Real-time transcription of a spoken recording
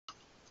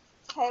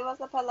Hey,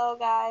 what's up? Hello,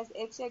 guys.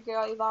 It's your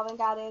girl, Evolving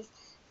Goddess.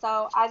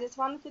 So, I just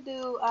wanted to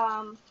do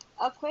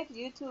a quick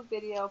YouTube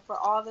video for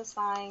all the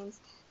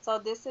signs. So,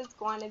 this is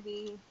going to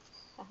be,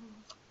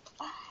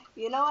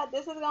 you know what?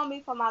 This is going to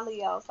be for my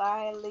Leos. All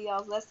right,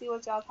 Leos. Let's see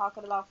what y'all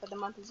talking about for the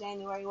month of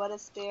January. What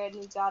does Spirit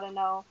need y'all to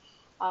know?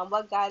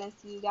 What guidance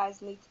do you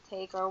guys need to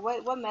take? Or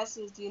what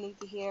messages do you need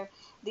to hear?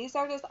 These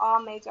are just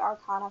all major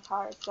arcana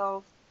cards.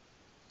 So,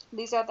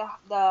 these are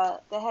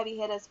the heavy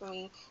hitters for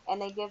me, and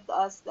they give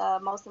us the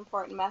most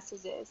important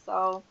messages.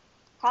 So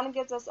kind of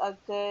gives us a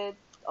good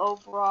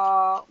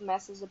overall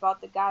message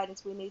about the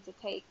guidance we need to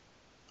take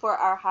for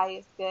our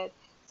highest good.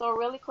 So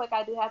really quick,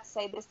 I do have to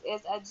say this is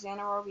a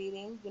general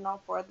reading,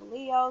 for the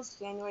Leos,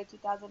 January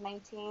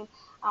 2019.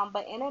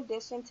 But in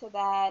addition to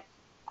that,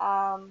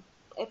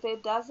 if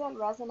it doesn't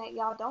resonate,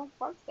 y'all don't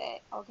force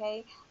it,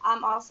 okay?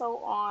 I'm also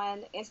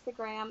on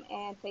Instagram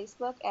and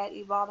Facebook at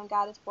Evolving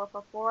Goddess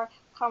 444.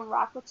 Come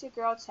rock with your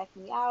girl. Check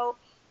me out.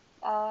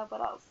 What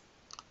else?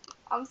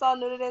 I'm so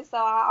new to this, so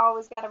I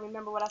always gotta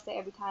remember what I say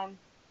every time.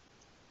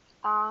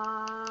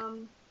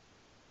 Um.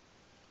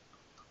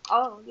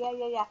 Oh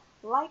yeah.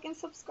 Like and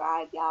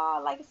subscribe,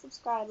 y'all. Like and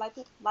subscribe.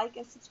 Like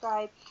and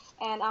subscribe,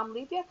 and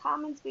leave your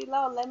comments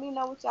below. Let me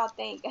know what y'all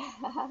think.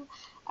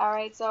 All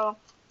right. So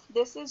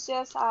this is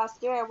just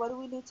Spirit. What do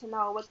we need to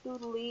know? What do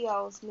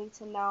Leos need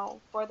to know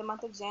for the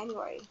month of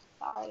January?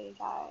 Sorry,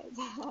 guys.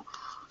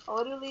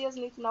 What do Leos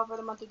need to know for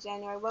the month of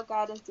January? What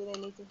guidance do they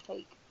need to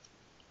take?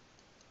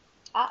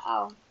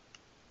 Uh-oh.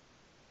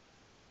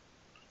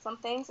 Some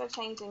things are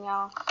changing,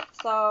 y'all.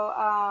 So,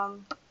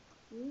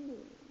 ooh.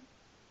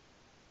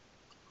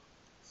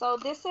 So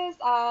this is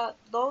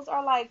those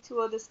are like two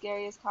of the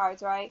scariest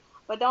cards, right?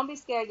 But don't be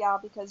scared, y'all,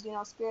 because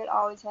Spirit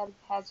always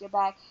has your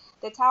back.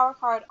 The Tower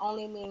card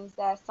only means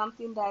that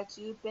something that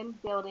you've been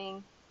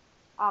building,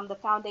 the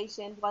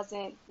foundation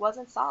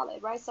wasn't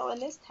solid, right? So in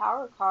this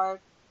Tower card,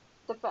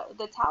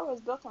 the tower is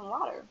built on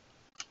water.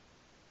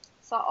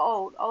 So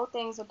old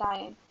things are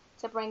dying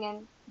to bring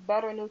in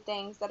better new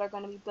things that are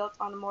going to be built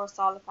on a more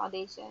solid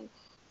foundation.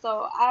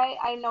 So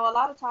I know a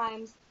lot of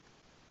times,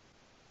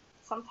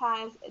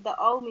 sometimes the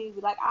old me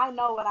be like, I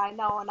know what I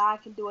know and I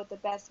can do it the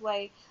best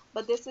way.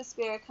 But this is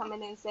Spirit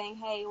coming in saying,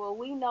 hey, well,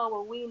 we know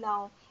what we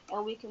know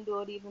and we can do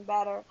it even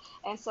better.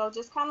 And so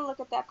just kind of look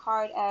at that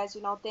card as,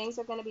 things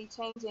are going to be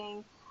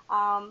changing.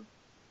 Um,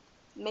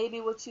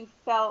 Maybe what you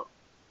felt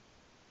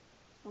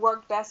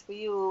worked best for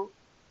you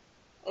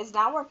is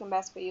not working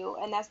best for you,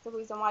 and that's the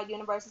reason why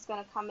universe is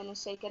going to come in and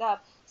shake it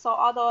up. So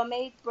although it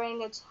may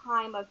bring a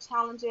time of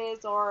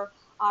challenges or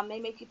may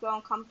make you feel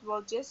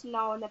uncomfortable, just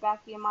know in the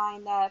back of your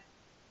mind that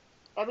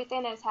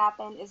everything that's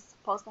happened is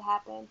supposed to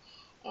happen,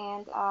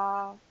 and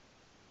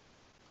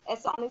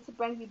it's only to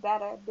bring you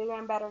better, bigger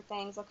and better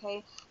things,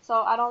 okay?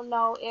 So I don't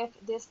know if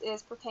this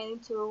is pertaining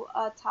to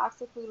a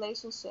toxic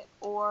relationship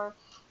or,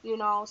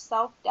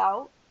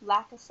 self-doubt,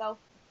 lack of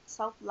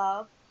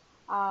self-love,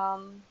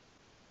 um,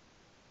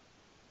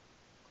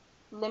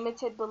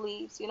 limited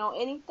beliefs,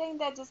 anything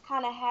that just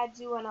kind of had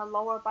you in a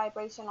lower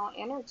vibrational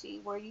energy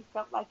where you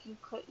felt like you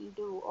couldn't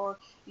do or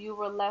you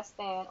were less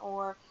than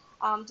or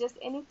just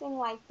anything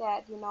like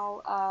that,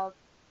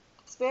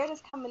 Spirit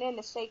is coming in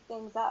to shake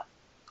things up,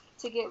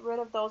 to get rid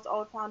of those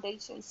old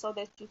foundations so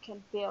that you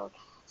can build.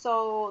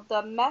 So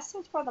the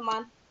message for the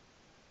month,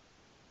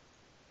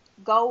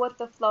 go with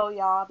the flow,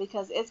 y'all,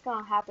 because it's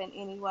going to happen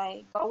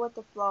anyway. Go with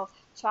the flow.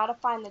 Try to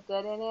find the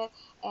good in it.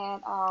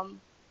 And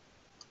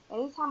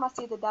anytime I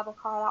see the devil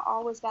card, I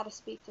always got to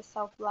speak to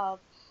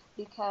self-love,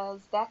 because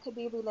that could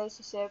be a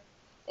relationship,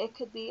 it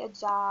could be a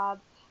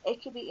job,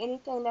 it could be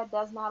anything that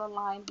does not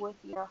align with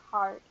your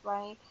heart,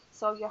 right?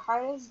 So your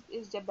heart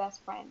is your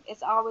best friend.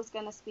 It's always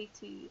going to speak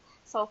to you.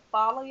 So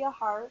follow your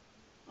heart,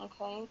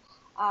 okay?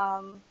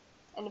 Um,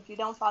 and if you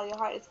don't follow your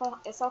heart,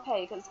 it's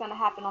okay, because it's going to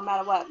happen no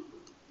matter what.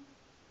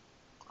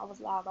 I was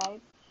loud, right?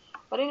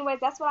 But anyways,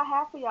 that's what I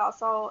have for y'all.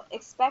 So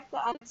expect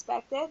the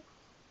unexpected.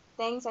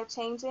 Things are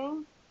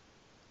changing,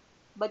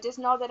 but just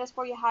know that it's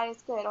for your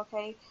highest good,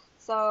 okay?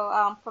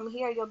 So from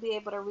here, you'll be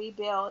able to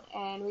rebuild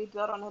and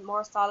rebuild on a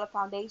more solid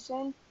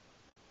foundation.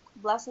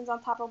 Blessings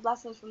on top of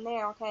blessings from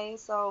there, okay?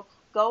 So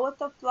go with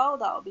the flow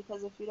though,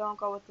 because if you don't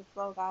go with the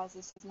flow, guys,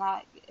 it's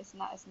not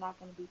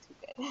going to be too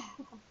good.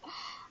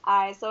 All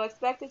right, so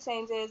expect the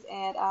changes,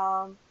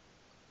 and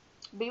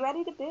be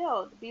ready to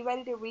build, be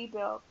ready to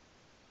rebuild.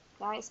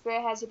 All right,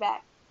 Spirit has your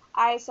back.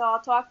 All right, so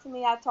I'll talk to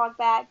me. I'll talk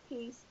back.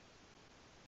 Peace.